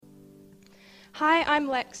Hi, I'm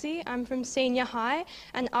Lexi. I'm from Senior High,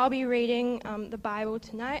 and I'll be reading the Bible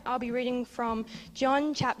tonight. I'll be reading from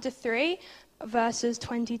John chapter 3, verses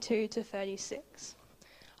 22 to 36.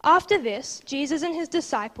 After this, Jesus and his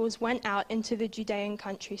disciples went out into the Judean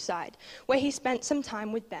countryside, where he spent some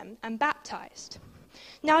time with them and baptized.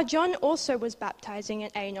 Now John also was baptizing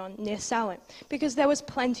at Aenon near Salim, because there was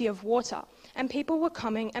plenty of water, and people were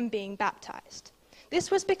coming and being baptized. This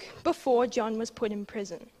was before John was put in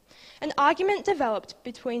prison. An argument developed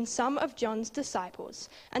between some of John's disciples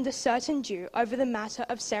and a certain Jew over the matter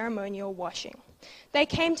of ceremonial washing. They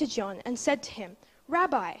came to John and said to him,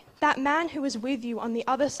 "Rabbi, that man who was with you on the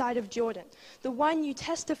other side of Jordan, the one you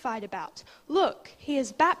testified about, look, he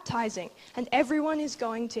is baptizing, and everyone is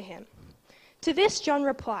going to him." To this John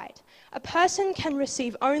replied, "A person can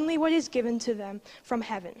receive only what is given to them from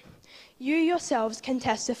heaven. You yourselves can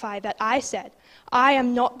testify that I said, 'I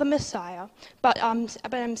am not the Messiah, but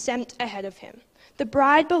am sent ahead of him.' The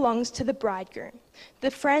bride belongs to the bridegroom.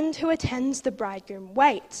 The friend who attends the bridegroom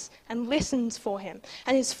waits and listens for him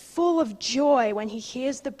and is full of joy when he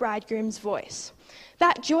hears the bridegroom's voice.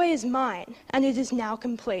 That joy is mine, and it is now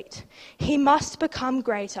complete. He must become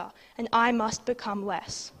greater, and I must become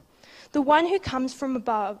less. The one who comes from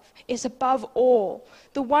above is above all.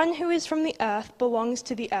 The one who is from the earth belongs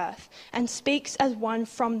to the earth and speaks as one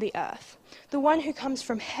from the earth. The one who comes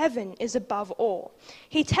from heaven is above all.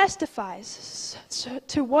 He testifies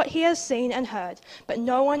to what he has seen and heard, but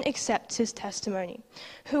no one accepts his testimony.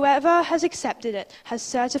 Whoever has accepted it has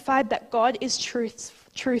certified that God is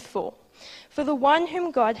truthful. For the one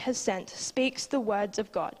whom God has sent speaks the words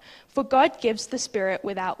of God, for God gives the Spirit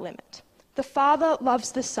without limit. The Father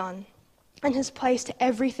loves the Son and has placed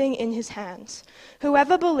everything in his hands.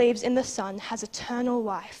 Whoever believes in the Son has eternal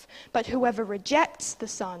life, but whoever rejects the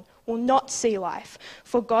Son will not see life,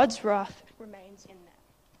 for God's wrath remains in them."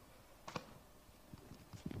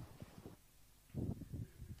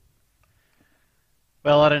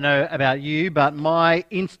 Well, I don't know about you, but my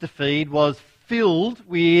Insta feed was filled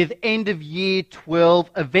with end of year 12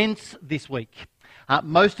 events this week.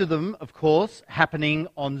 Most of them, of course, happening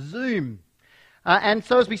on Zoom. And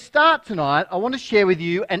so as we start tonight, I want to share with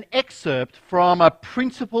you an excerpt from a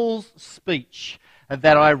principal's speech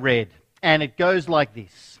that I read. And it goes like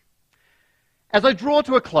this. As I draw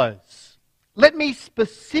to a close, let me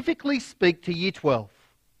specifically speak to Year 12.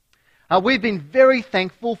 We've been very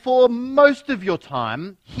thankful for most of your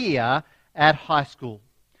time here at high school.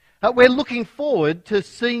 We're looking forward to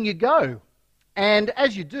seeing you go. And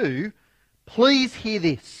as you do, please hear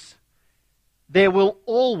this. There will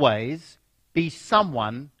always be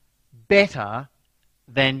someone better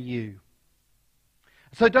than you.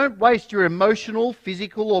 So don't waste your emotional,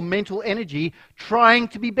 physical, or mental energy trying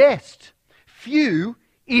to be best. Few,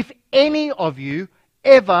 if any of you,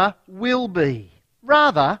 ever will be.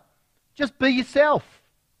 Rather, just be yourself.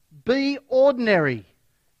 Be ordinary.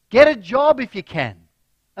 Get a job if you can.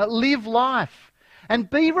 Live life. And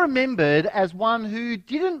be remembered as one who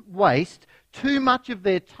didn't waste too much of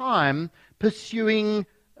their time pursuing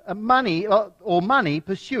money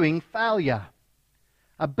pursuing failure.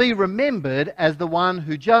 Be remembered as the one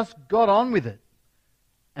who just got on with it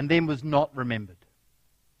and then was not remembered.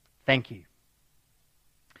 Thank you.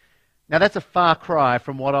 Now that's a far cry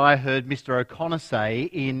from what I heard Mr. O'Connor say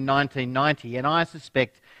in 1990, and I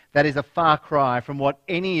suspect that is a far cry from what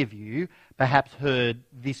any of you perhaps heard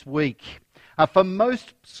this week. For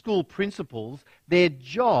most school principals, their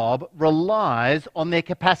job relies on their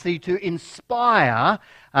capacity to inspire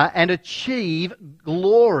and achieve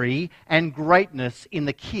glory and greatness in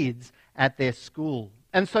the kids at their school.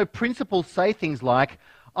 And so principals say things like,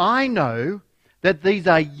 "I know that these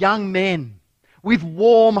are young men with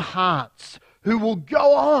warm hearts who will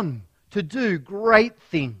go on to do great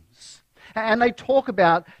things." And they talk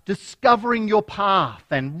about discovering your path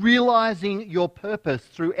and realizing your purpose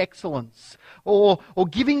through excellence, or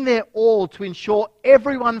giving their all to ensure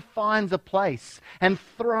everyone finds a place and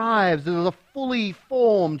thrives as a fully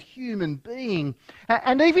formed human being.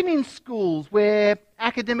 And even in schools where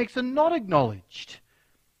academics are not acknowledged,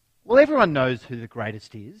 well, everyone knows who the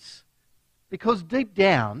greatest is, because deep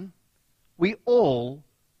down, we all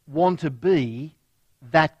want to be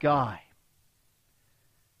that guy.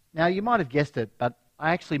 Now, you might have guessed it, but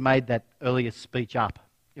I actually made that earlier speech up.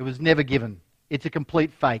 It was never given. It's a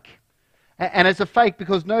complete fake. And it's a fake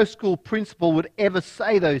because no school principal would ever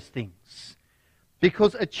say those things.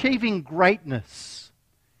 Because achieving greatness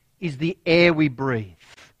is the air we breathe.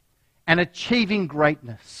 And achieving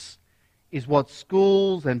greatness is what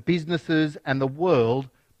schools and businesses and the world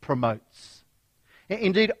promotes.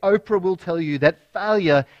 Indeed, Oprah will tell you that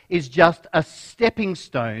failure is just a stepping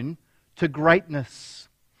stone to greatness.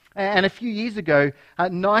 And a few years ago,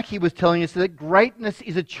 Nike was telling us that greatness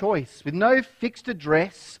is a choice with no fixed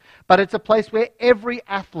address, but it's a place where every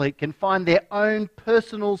athlete can find their own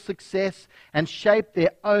personal success and shape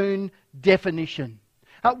their own definition.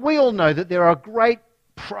 We all know that there are great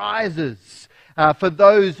prizes for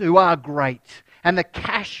those who are great, and the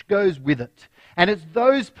cash goes with it. And it's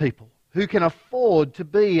those people who can afford to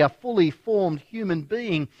be a fully formed human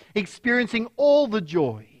being, experiencing all the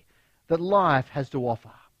joy that life has to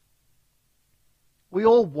offer. We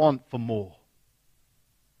all want for more.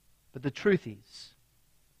 But the truth is,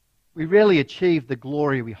 we rarely achieve the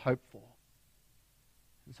glory we hope for.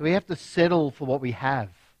 And so we have to settle for what we have,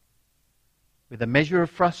 with a measure of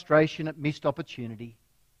frustration at missed opportunity,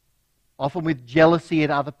 often with jealousy at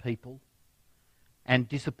other people, and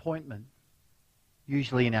disappointment,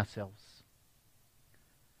 usually in ourselves.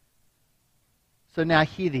 So now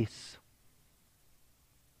hear this.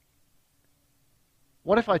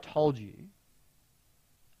 What if I told you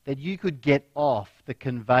that you could get off the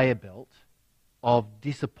conveyor belt of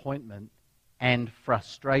disappointment and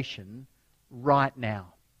frustration right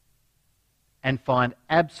now and find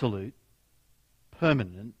absolute,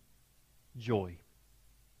 permanent joy?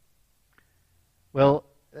 Well,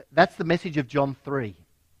 that's the message of John 3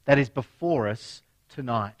 that is before us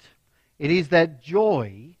tonight. It is that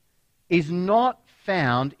joy is not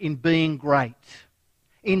found in being great.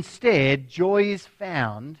 Instead, joy is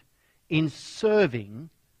found in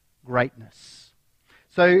serving greatness.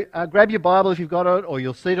 So grab your Bible if you've got it, or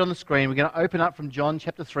you'll see it on the screen. We're going to open up from John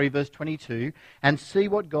chapter 3, verse 22, and see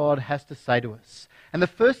what God has to say to us. And the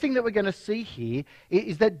first thing that we're going to see here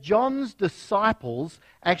is that John's disciples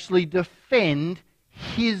actually defend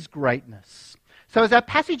his greatness. So as our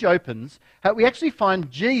passage opens, we actually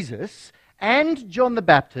find Jesus and John the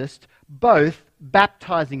Baptist both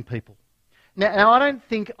baptizing people. Now, I don't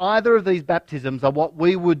think either of these baptisms are what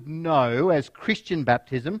we would know as Christian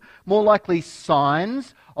baptism, more likely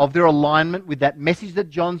signs of their alignment with that message that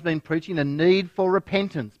John's been preaching, the need for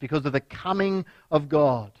repentance because of the coming of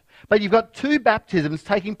God. But you've got two baptisms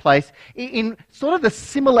taking place in sort of the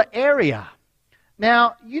similar area.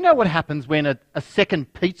 Now, you know what happens when a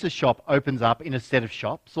second pizza shop opens up in a set of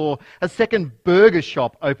shops, or a second burger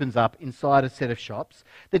shop opens up inside a set of shops.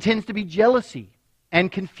 There tends to be jealousy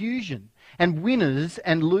and confusion, and winners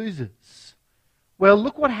and losers. Well,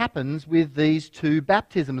 look what happens with these two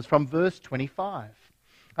baptisms from verse 25.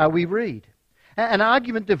 We read, "An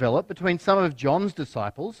argument developed between some of John's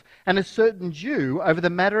disciples and a certain Jew over the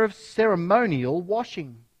matter of ceremonial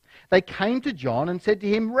washing. They came to John and said to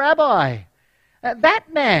him, 'Rabbi,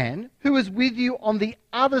 that man who was with you on the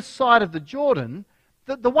other side of the Jordan,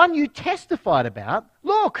 the one you testified about,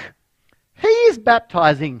 look, he is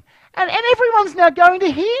baptizing, and everyone's now going to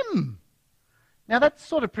him.'" Now that's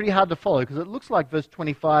sort of pretty hard to follow, because it looks like verse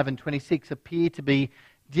 25 and 26 appear to be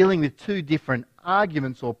dealing with two different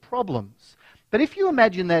arguments or problems. But if you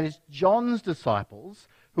imagine that it's John's disciples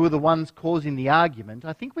who are the ones causing the argument,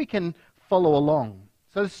 I think we can follow along.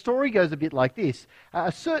 So the story goes a bit like this.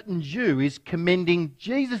 A certain Jew is commending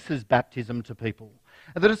Jesus' baptism to people.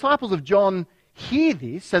 The disciples of John hear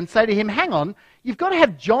this and say to him, "Hang on, you've got to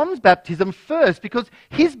have John's baptism first, because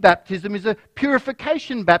his baptism is a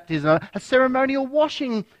purification baptism, a ceremonial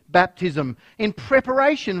washing baptism in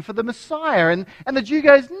preparation for the Messiah." And the Jew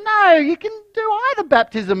goes, "No, you can do either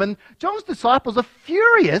baptism." And John's disciples are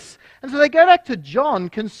furious, and so they go back to John,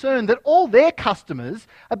 concerned that all their customers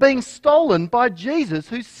are being stolen by Jesus,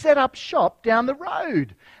 who's set up shop down the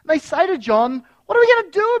road. And they say to John, "What are we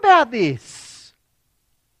going to do about this?"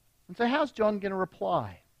 And so how's John going to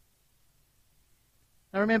reply?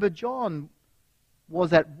 Now remember, John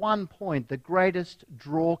was at one point the greatest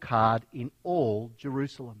draw card in all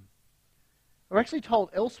Jerusalem. We're actually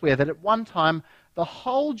told elsewhere that at one time the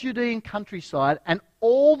whole Judean countryside and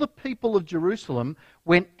all the people of Jerusalem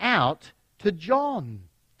went out to John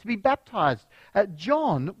to be baptized.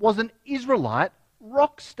 John was an Israelite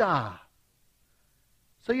rock star.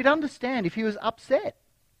 So you'd understand if he was upset.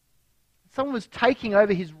 Someone was taking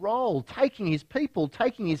over his role, taking his people,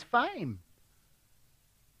 taking his fame.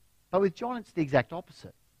 But with John, it's the exact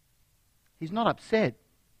opposite. He's not upset.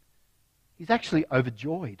 He's actually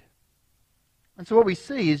overjoyed. And so what we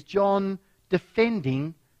see is John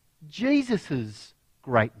defending Jesus'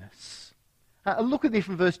 greatness. Look at this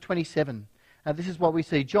from verse 27. This is what we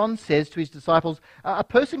see. John says to his disciples, "A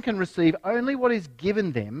person can receive only what is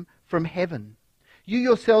given them from heaven. You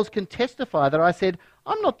yourselves can testify that I said,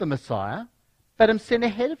 'I'm not the Messiah, but am sent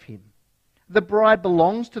ahead of him.' The bride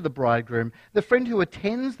belongs to the bridegroom. The friend who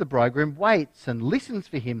attends the bridegroom waits and listens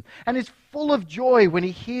for him and is full of joy when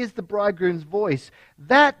he hears the bridegroom's voice.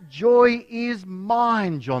 That joy is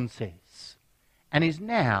mine, John says, and is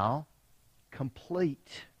now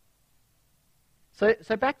complete. So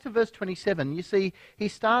back to verse 27, you see, he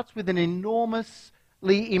starts with an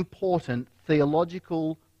enormously important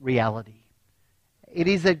theological reality. It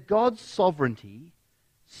is that God's sovereignty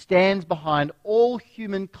stands behind all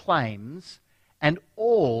human claims and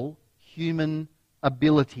all human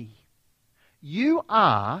ability. You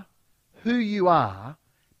are who you are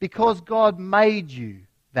because God made you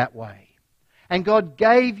that way. And God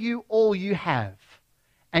gave you all you have.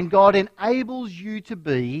 And God enables you to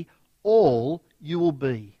be all you will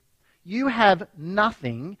be. You have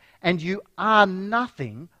nothing and you are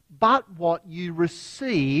nothing but what you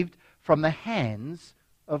received from the hands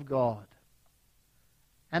of God.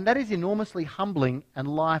 And that is enormously humbling and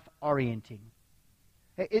life-orienting.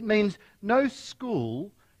 It means no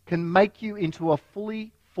school can make you into a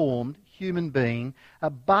fully formed human being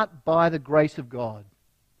but by the grace of God.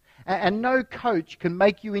 And no coach can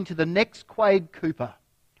make you into the next Quade Cooper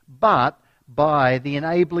but by the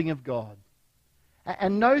enabling of God.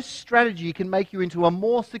 And no strategy can make you into a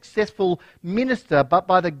more successful minister but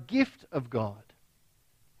by the gift of God.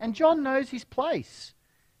 And John knows his place.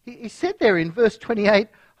 He said there in verse 28,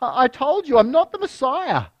 I told you I'm not the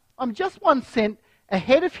Messiah. I'm just one sent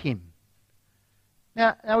ahead of him.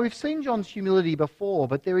 Now we've seen John's humility before,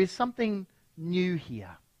 but there is something new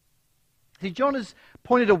here. See, John has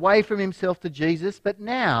pointed away from himself to Jesus, but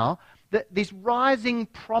now this rising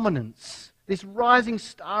prominence, this rising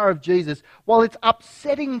star of Jesus, while it's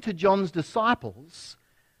upsetting to John's disciples,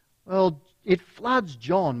 well, it floods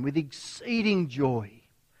John with exceeding joy.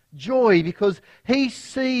 Joy because he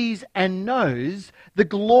sees and knows the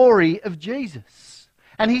glory of Jesus.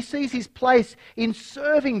 And he sees his place in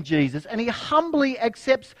serving Jesus, and he humbly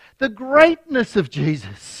accepts the greatness of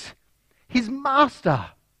Jesus, his master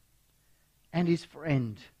and his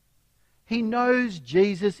friend. He knows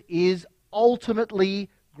Jesus is ultimately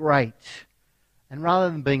great. And rather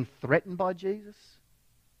than being threatened by Jesus,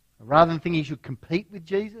 rather than thinking he should compete with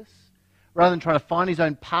Jesus, rather than trying to find his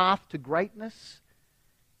own path to greatness,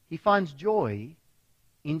 he finds joy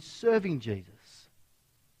in serving Jesus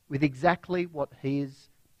with exactly what he is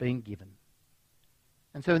being given.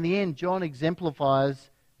 And so in the end, John exemplifies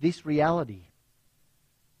this reality,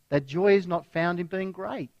 that joy is not found in being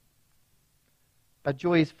great, but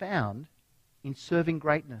joy is found in serving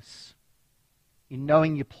greatness, in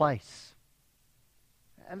knowing your place.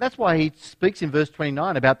 And that's why he speaks in verse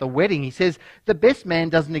 29 about the wedding. He says, the best man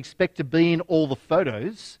doesn't expect to be in all the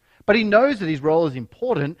photos, but he knows that his role is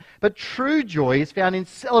important. But true joy is found in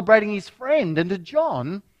celebrating his friend. And to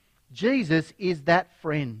John, Jesus is that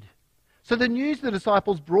friend. So the news the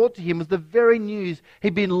disciples brought to him was the very news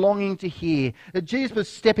he'd been longing to hear. That Jesus was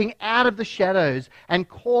stepping out of the shadows and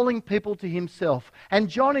calling people to himself. And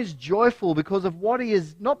John is joyful because of what he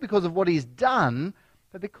is, not because of what he's done,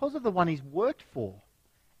 but because of the one he's worked for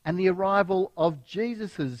and the arrival of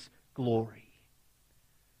Jesus' glory.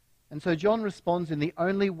 And so John responds in the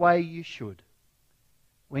only way you should,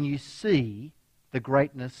 when you see the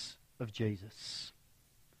greatness of Jesus.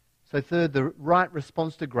 So third, the right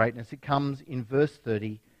response to greatness, it comes in verse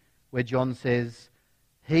 30, where John says,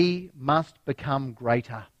 he must become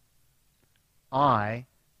greater. I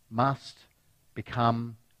must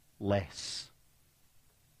become less.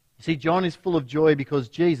 You see, John is full of joy because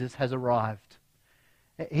Jesus has arrived.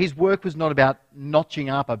 His work was not about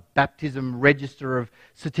notching up a baptism register of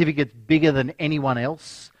certificates bigger than anyone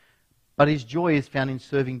else, but his joy is found in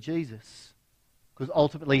serving Jesus, because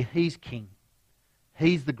ultimately he's king.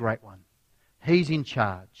 He's the great one. He's in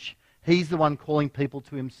charge. He's the one calling people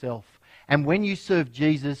to himself. And when you serve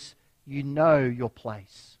Jesus, you know your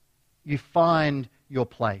place. You find your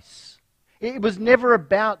place. It was never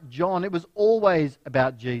about John. It was always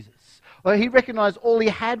about Jesus. Well, he recognized all he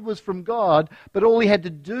had was from God, but all he had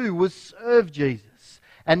to do was serve Jesus.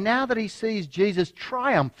 And now that he sees Jesus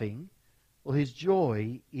triumphing, well, his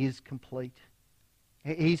joy is complete.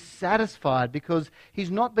 He's satisfied because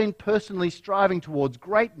he's not been personally striving towards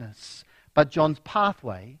greatness, but John's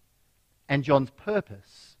pathway and John's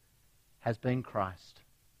purpose has been Christ.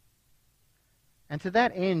 And to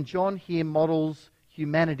that end, John here models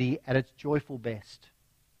humanity at its joyful best.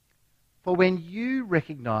 For when you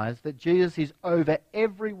recognize that Jesus is over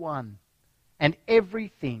everyone and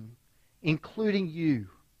everything, including you,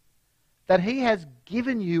 that he has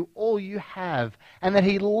given you all you have, and that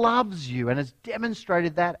he loves you and has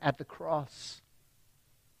demonstrated that at the cross,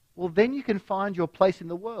 well, then you can find your place in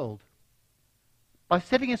the world. by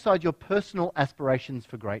setting aside your personal aspirations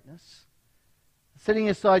for greatness, setting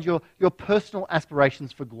aside your personal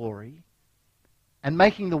aspirations for glory, and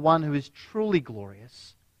making the one who is truly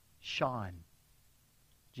glorious shine,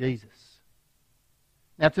 Jesus.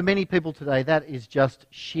 Now, to many people today, that is just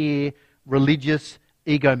sheer religious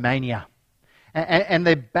egomania. And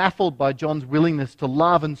they're baffled by John's willingness to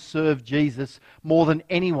love and serve Jesus more than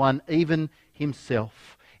anyone, even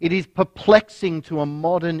himself. It is perplexing to a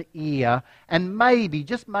modern ear, and maybe,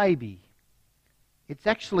 just maybe, it's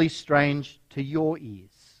actually strange to your ears.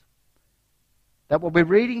 That what we're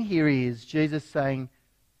reading here is Jesus saying,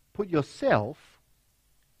 put yourself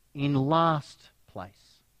in last place.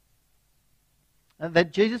 And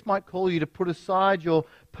that Jesus might call you to put aside your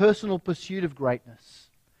personal pursuit of greatness,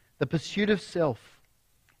 the pursuit of self,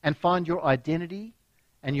 and find your identity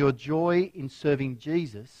and your joy in serving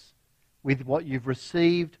Jesus with what you've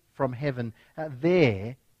received from heaven.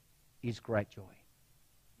 There is great joy.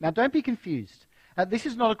 Now, don't be confused. This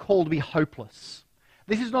is not a call to be hopeless.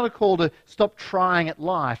 This is not a call to stop trying at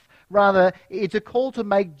life. Rather, it's a call to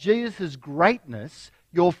make Jesus' greatness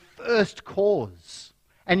your first cause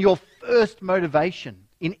and your first motivation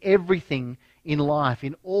in everything in life,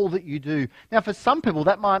 in all that you do. Now, for some people,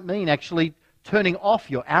 that might mean actually turning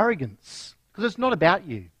off your arrogance, because it's not about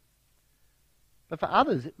you. But for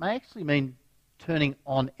others, it may actually mean turning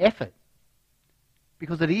on effort,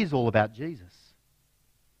 because it is all about Jesus.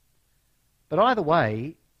 But either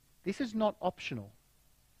way, this is not optional.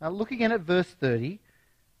 Now, look again at verse 30.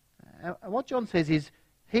 What John says is,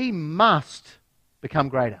 he must become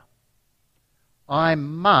greater. I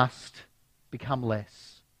must become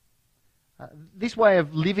less. This way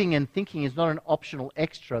of living and thinking is not an optional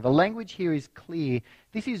extra. The language here is clear.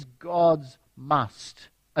 This is God's must,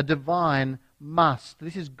 a divine must.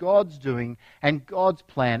 This is God's doing and God's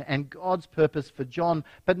plan and God's purpose for John,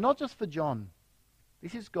 but not just for John.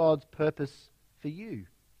 This is God's purpose for you.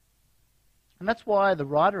 And that's why the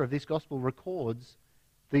writer of this gospel records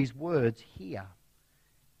these words here.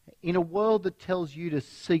 In a world that tells you to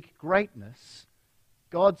seek greatness,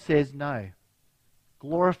 God says no.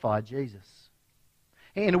 Glorify Jesus.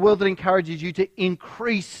 In a world that encourages you to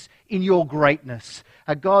increase in your greatness,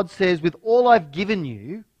 God says, with all I've given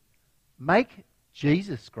you, make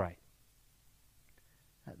Jesus great.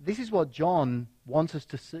 This is what John wants us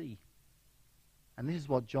to see. And this is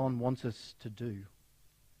what John wants us to do.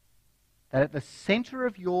 That at the center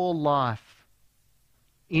of your life,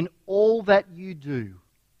 in all that you do,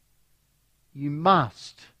 you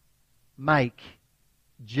must make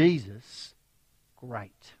Jesus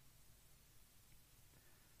great.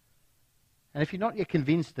 And if you're not yet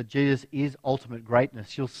convinced that Jesus is ultimate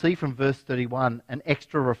greatness, you'll see from verse 31 an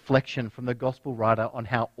extra reflection from the gospel writer on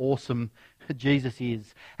how awesome Jesus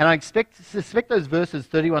is. And I suspect those verses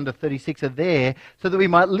 31 to 36 are there so that we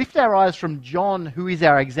might lift our eyes from John, who is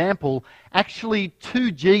our example, actually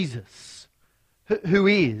to Jesus, who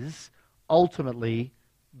is ultimately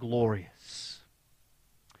glorious.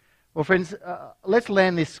 Well, friends, let's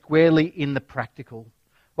land this squarely in the practical.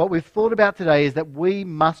 What we've thought about today is that we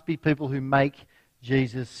must be people who make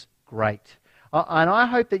Jesus great. And I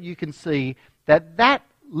hope that you can see that that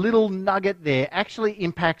little nugget there actually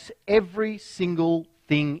impacts every single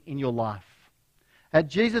thing in your life. That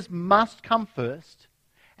Jesus must come first,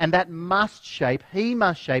 and that he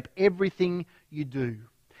must shape everything you do.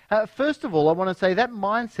 First of all, I want to say that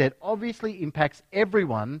mindset obviously impacts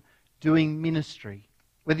everyone doing ministry.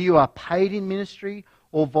 Whether you are paid in ministry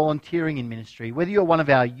or volunteering in ministry, whether you're one of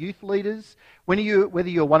our youth leaders, whether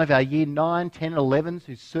you're one of our year 9, 10 and 11s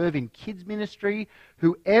who serve in kids ministry,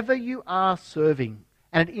 whoever you are serving,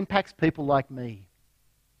 and it impacts people like me.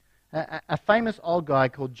 A famous old guy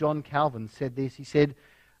called John Calvin said this. He said,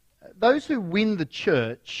 those who win the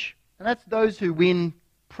church, and that's those who win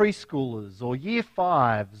preschoolers or year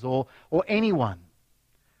 5s or anyone,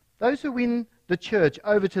 those who win the church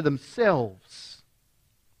over to themselves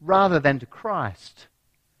rather than to Christ,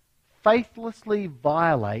 faithlessly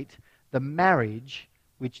violate the marriage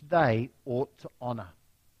which they ought to honour.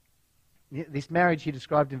 This marriage he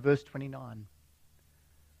described in verse 29.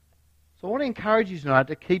 So I want to encourage you tonight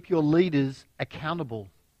to keep your leaders accountable.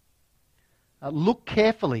 Look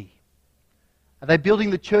carefully. Are they building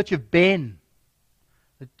the church of Ben?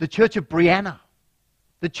 The church of Brianna?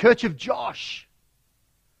 The church of Josh?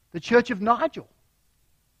 The church of Nigel?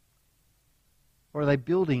 Or are they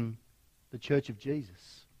building the church of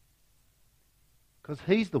Jesus? Because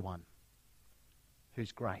he's the one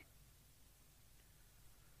who's great.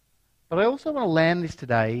 But I also want to land this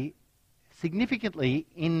today significantly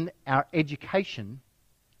in our education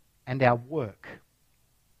and our work.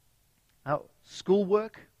 Our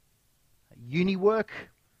schoolwork, uni work,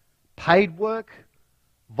 paid work,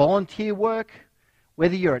 volunteer work,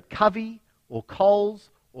 whether you're at Covey or Coles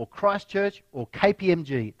or Christchurch or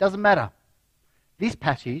KPMG, it doesn't matter. This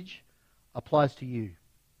passage applies to you.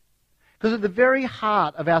 Because at the very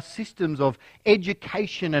heart of our systems of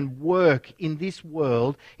education and work in this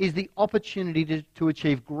world is the opportunity to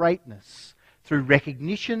achieve greatness through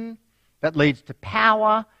recognition that leads to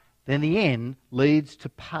power, then the end leads to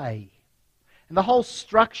pay. And the whole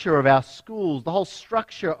structure of our schools, the whole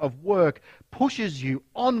structure of work pushes you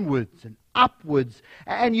onwards and upwards,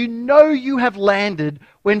 and you know you have landed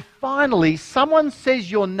when finally someone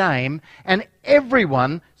says your name and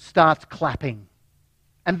everyone starts clapping.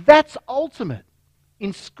 And that's ultimate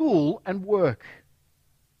in school and work.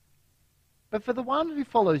 But for the one who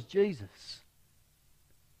follows Jesus,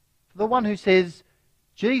 for the one who says,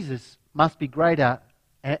 Jesus must be greater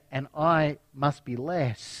and I must be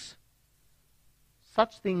less,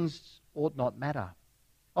 such things ought not matter.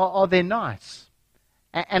 Oh, they're nice.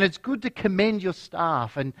 And it's good to commend your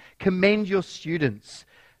staff and commend your students.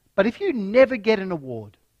 But if you never get an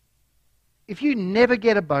award, if you never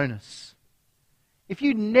get a bonus, if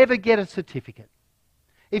you never get a certificate,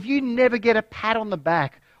 if you never get a pat on the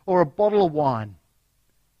back or a bottle of wine,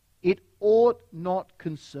 it ought not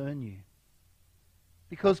concern you.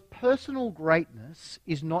 Because personal greatness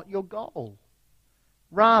is not your goal.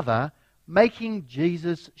 Rather, making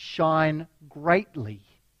Jesus shine greatly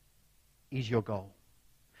is your goal.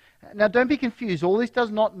 Now, don't be confused. All this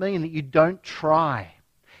does not mean that you don't try.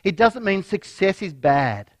 It doesn't mean success is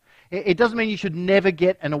bad. It doesn't mean you should never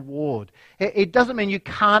get an award. It doesn't mean you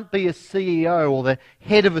can't be a CEO or the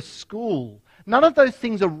head of a school. None of those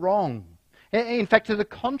things are wrong. In fact, to the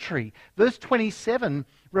contrary, verse 27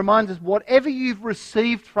 reminds us whatever you've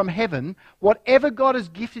received from heaven, whatever God has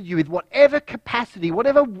gifted you with, whatever capacity,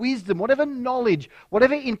 whatever wisdom, whatever knowledge,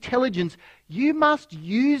 whatever intelligence, you must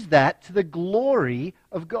use that to the glory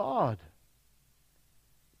of God.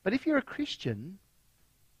 But if you're a Christian,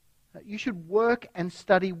 you should work and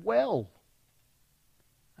study well,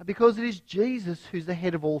 because it is Jesus who's the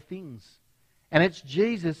head of all things, and it's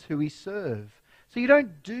Jesus who we serve. So you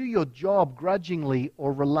don't do your job grudgingly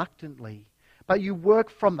or reluctantly, but you work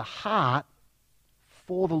from the heart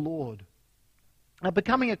for the Lord. Now,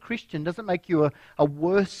 becoming a Christian doesn't make you a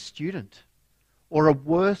worse student or a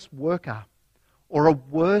worse worker or a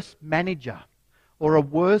worse manager or a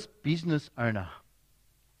worse business owner.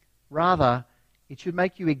 Rather, it should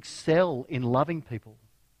make you excel in loving people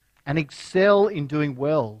and excel in doing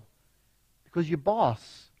well, because your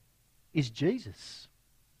boss is Jesus,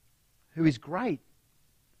 who is great,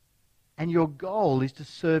 and your goal is to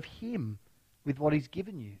serve Him with what He's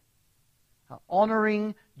given you.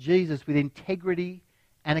 Honouring Jesus with integrity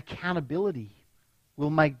and accountability will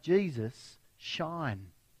make Jesus shine.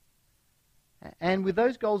 And with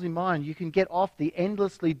those goals in mind, you can get off the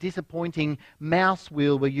endlessly disappointing mouse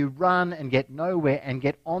wheel where you run and get nowhere and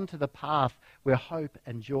get onto the path where hope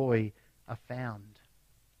and joy are found.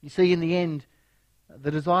 You see, in the end,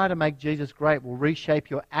 the desire to make Jesus great will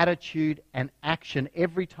reshape your attitude and action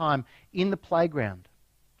every time in the playground,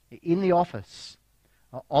 in the office,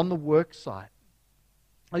 on the work site.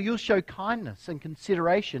 You'll show kindness and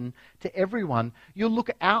consideration to everyone. You'll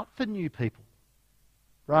look out for new people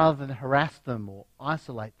rather than harass them or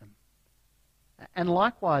isolate them. And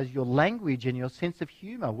likewise, your language and your sense of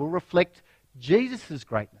humour will reflect Jesus'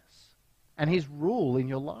 greatness and His rule in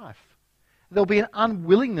your life. There'll be an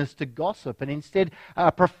unwillingness to gossip and instead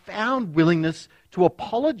a profound willingness to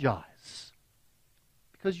apologise,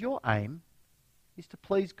 because your aim is to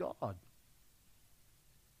please God.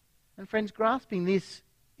 And friends, grasping this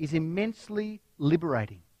is immensely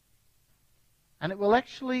liberating. And it will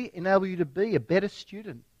actually enable you to be a better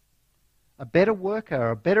student, a better worker,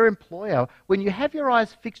 a better employer when you have your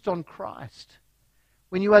eyes fixed on Christ,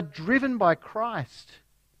 when you are driven by Christ,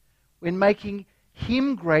 when making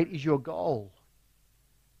Him great is your goal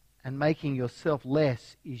and making yourself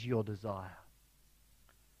less is your desire.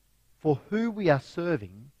 For who we are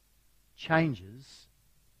serving changes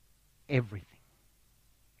everything.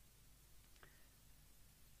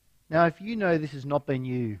 Now, if you know this has not been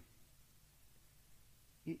you,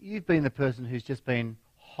 you've been the person who's just been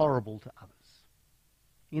horrible to others.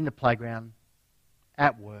 In the playground,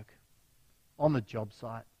 at work, on the job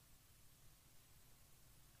site.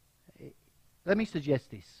 Let me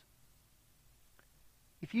suggest this.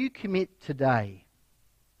 If you commit today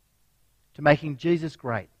to making Jesus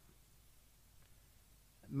great,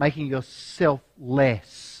 making yourself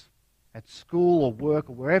less at school or work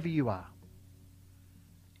or wherever you are,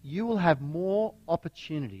 you will have more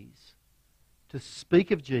opportunities to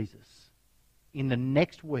speak of Jesus in the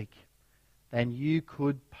next week than you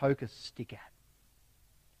could poke a stick at.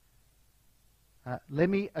 Let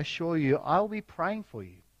me assure you, I'll be praying for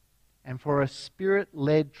you and for a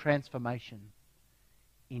Spirit-led transformation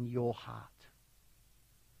in your heart.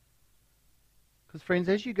 Because friends,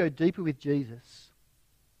 as you go deeper with Jesus,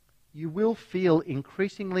 you will feel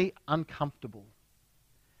increasingly uncomfortable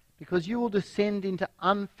because you will descend into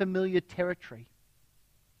unfamiliar territory,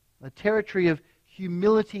 the territory of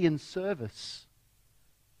humility and service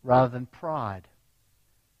rather than pride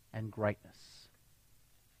and greatness.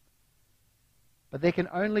 But there can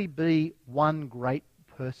only be one great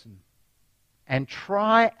person, and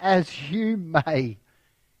try as you may,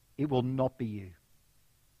 it will not be you.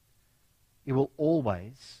 It will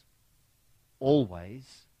always, always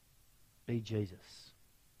be Jesus.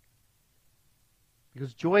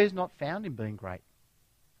 Because joy is not found in being great.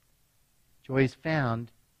 Joy is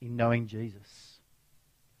found in knowing Jesus.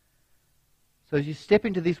 So as you step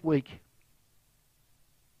into this week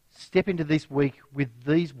with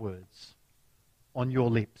these words on your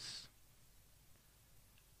lips.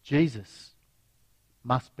 Jesus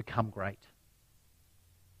must become great,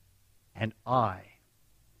 and I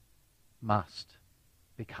must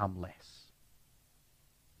become less.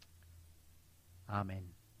 Amen.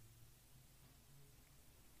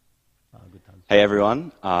 Good times. Hey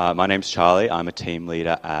everyone, my name's Charlie. I'm a team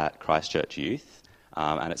leader at Christchurch Youth,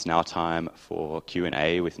 and it's now time for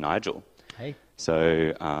Q&A with Nigel. Hey.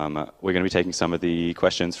 So we're going to be taking some of the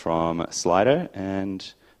questions from Slido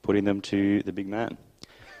and putting them to the big man.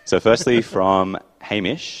 So firstly from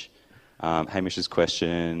Hamish. Hamish's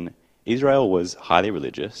question: Israel was highly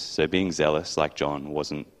religious, so being zealous like John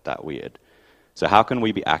wasn't that weird. So how can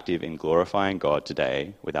we be active in glorifying God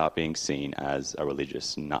today without being seen as a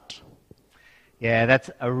religious nut? Yeah, that's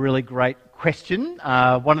a really great question.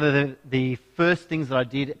 One of the first things that I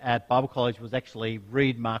did at Bible college was actually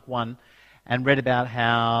read Mark 1 and read about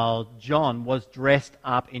how John was dressed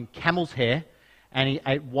up in camel's hair and he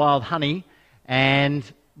ate wild honey, and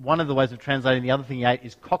one of the ways of translating the other thing he ate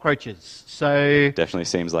is cockroaches. So Definitely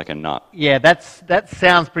seems like a nut. yeah, that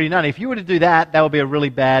sounds pretty nutty. If you were to do that, that would be a really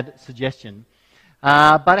bad suggestion.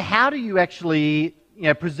 But how do you actually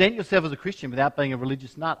present yourself as a Christian without being a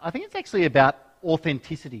religious nut? I think it's actually about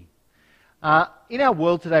authenticity. In our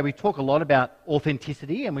world today, we talk a lot about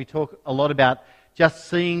authenticity, and we talk a lot about just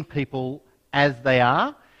seeing people as they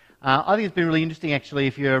are. I think it's been really interesting, actually,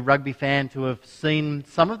 if you're a rugby fan, to have seen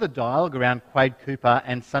some of the dialogue around Quade Cooper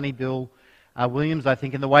and Sonny Bill Williams, I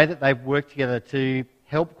think, and the way that they've worked together to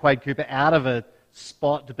help Quade Cooper out of a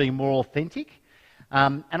spot to be more authentic.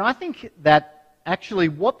 And I think that actually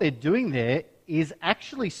what they're doing there is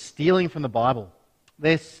actually stealing from the Bible.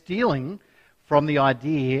 They're stealing from the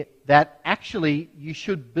idea that actually you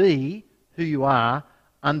should be who you are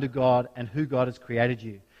under God and who God has created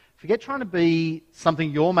you. Forget trying to be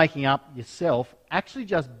something you're making up yourself. Actually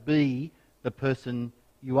just be the person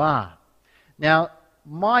you are. Now,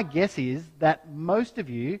 my guess is that most of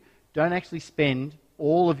you don't actually spend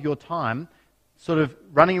all of your time sort of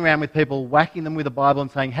running around with people, whacking them with a Bible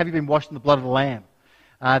and saying, have you been washed in the blood of the Lamb?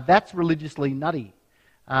 That's religiously nutty.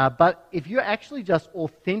 But if you're actually just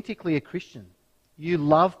authentically a Christian, you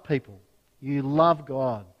love people, you love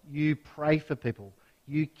God, you pray for people,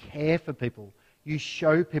 you care for people, you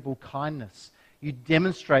show people kindness, you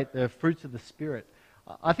demonstrate the fruits of the Spirit.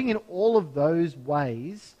 I think in all of those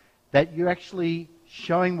ways that you're actually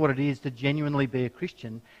showing what it is to genuinely be a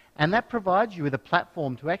Christian, and that provides you with a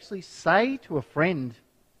platform to actually say to a friend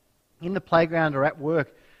in the playground or at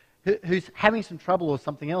work who's having some trouble or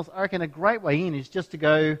something else, I reckon a great way in is just to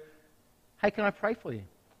go, hey, can I pray for you?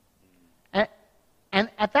 And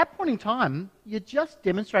at that point in time, you're just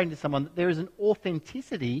demonstrating to someone that there is an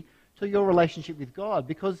authenticity to your relationship with God,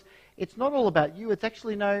 because it's not all about you. It's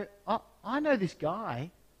actually, no, I know this guy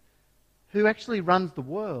who actually runs the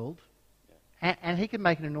world, and he can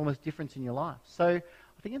make an enormous difference in your life. So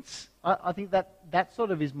I think that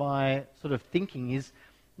sort of is my sort of thinking, is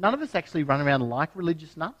none of us actually run around like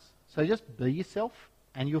religious nuts. So just be yourself,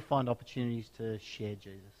 and you'll find opportunities to share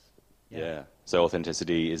Jesus. Yeah. So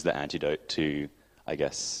authenticity is the antidote to, I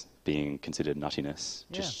guess, being considered nuttiness.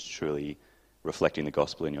 Just truly reflecting the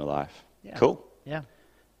gospel in your life. Yeah. Cool. Yeah.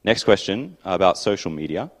 Next question about social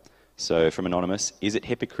media. So from Anonymous: is it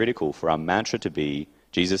hypocritical for our mantra to be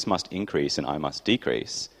Jesus must increase and I must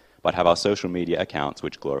decrease, but have our social media accounts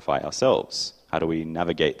which glorify ourselves? How do we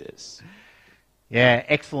navigate this? Yeah,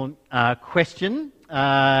 excellent question.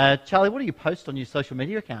 Charlie, what do you post on your social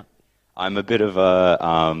media account? I'm a bit of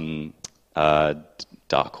a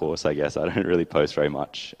dark horse, I guess. I don't really post very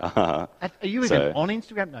much. Are you even on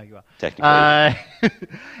Instagram? No, you are. Technically.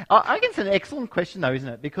 I think it's an excellent question, though, isn't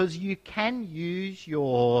it? Because you can use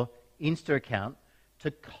your Insta account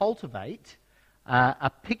to cultivate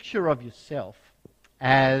a picture of yourself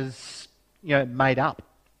as, made up.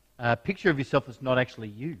 A picture of yourself that's not actually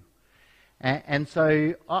you. And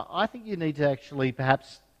so I think you need to actually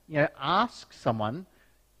perhaps, ask someone,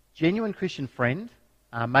 genuine Christian friend,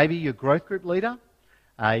 maybe your growth group leader,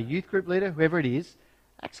 youth group leader, whoever it is,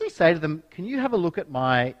 actually say to them, can you have a look at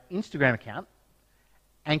my Instagram account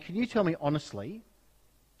and can you tell me honestly,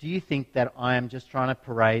 do you think that I am just trying to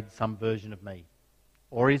parade some version of me?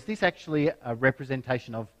 Or is this actually a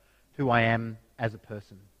representation of who I am as a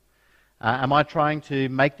person? Am I trying to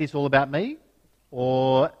make this all about me?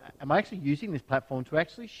 Or am I actually using this platform to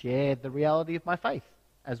actually share the reality of my faith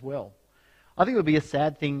as well? I think it would be a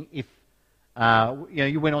sad thing if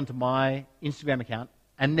you went onto my Instagram account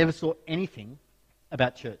and never saw anything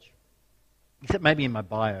about church, except maybe in my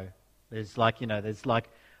bio. There's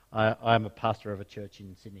I'm a pastor of a church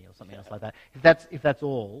in Sydney or something else like that. If that's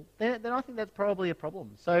all, then I think that's probably a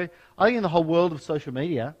problem. So I think in the whole world of social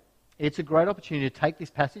media, it's a great opportunity to take this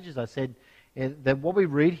passage, as I said, that what we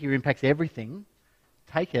read here impacts everything.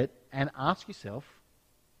 Take it and ask yourself,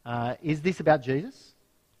 is this about Jesus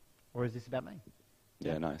or is this about me?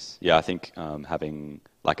 Yeah, nice. Yeah, I think having,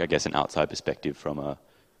 an outside perspective from a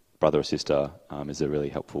brother or sister is a really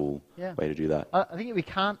helpful way to do that. I think we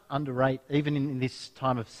can't underrate, even in this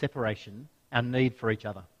time of separation, our need for each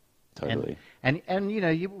other. Totally. And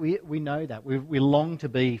we know that. We long to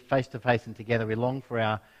be face-to-face and together. We long for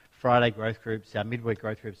our Friday growth groups, our midweek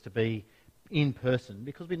growth groups to be in person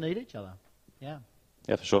because we need each other. Yeah.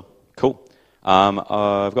 Yeah, for sure. Cool.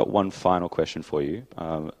 I've got one final question for you,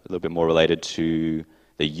 a little bit more related to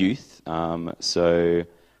the youth. So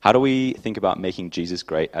how do we think about making Jesus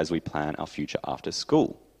great as we plan our future after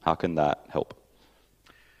school? How can that help?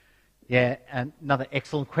 Yeah, and another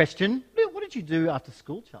excellent question. What did you do after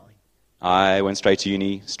school, Charlie? I went straight to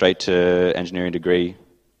uni, straight to engineering degree.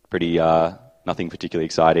 Pretty, nothing particularly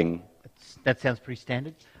exciting. That sounds pretty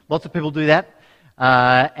standard. Lots of people do that.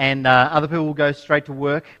 And other people will go straight to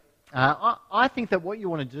work. I think that what you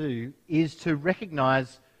want to do is to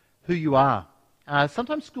recognise who you are.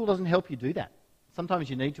 Sometimes school doesn't help you do that. Sometimes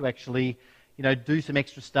you need to actually, do some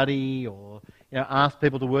extra study or, ask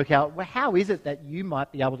people to work out, well, how is it that you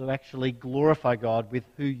might be able to actually glorify God with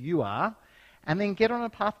who you are and then get on a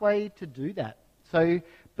pathway to do that. So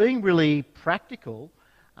being really practical,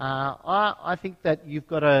 I think that you've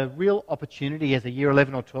got a real opportunity as a year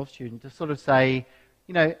 11 or 12 student to sort of say,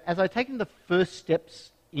 as I take the first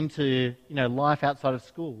steps into, life outside of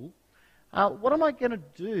school, what am I going to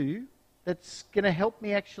do that's going to help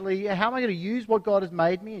me actually, how am I going to use what God has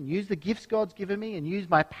made me and use the gifts God's given me and use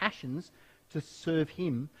my passions to serve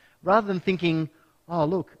Him, rather than thinking, oh,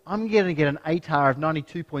 look, I'm going to get an ATAR of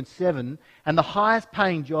 92.7 and the highest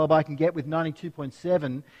paying job I can get with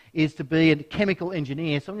 92.7 is to be a chemical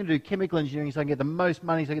engineer. So I'm going to do chemical engineering so I can get the most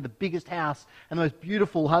money, so I get the biggest house and the most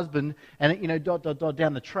beautiful husband and, dot, dot, dot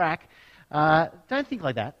down the track. Don't think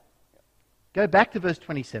like that. Go back to verse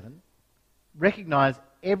 27. Recognize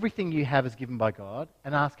everything you have is given by God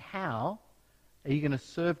and ask, how are you going to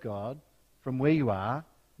serve God from where you are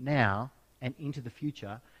now and into the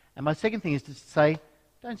future? And my second thing is to say,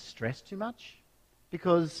 don't stress too much,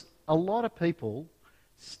 because a lot of people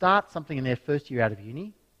start something in their first year out of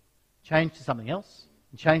uni, change to something else,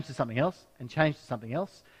 and change to something else, and change to something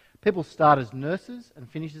else. People start as nurses and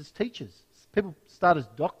finish as teachers. People start as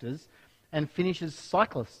doctors and finish as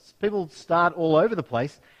cyclists. People start all over the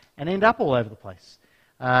place and end up all over the place.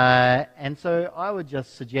 And so I would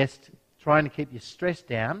just suggest trying to keep your stress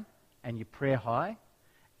down and your prayer high,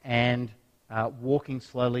 and walking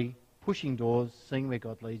slowly, pushing doors, seeing where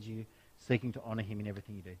God leads you, seeking to honour Him in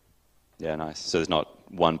everything you do. Yeah, nice. So there's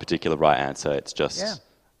not one particular right answer. It's just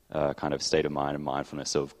a kind of state of mind and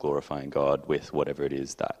mindfulness of glorifying God with whatever it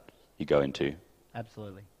is that you go into.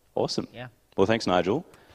 Absolutely. Awesome. Yeah. Well, thanks, Nigel.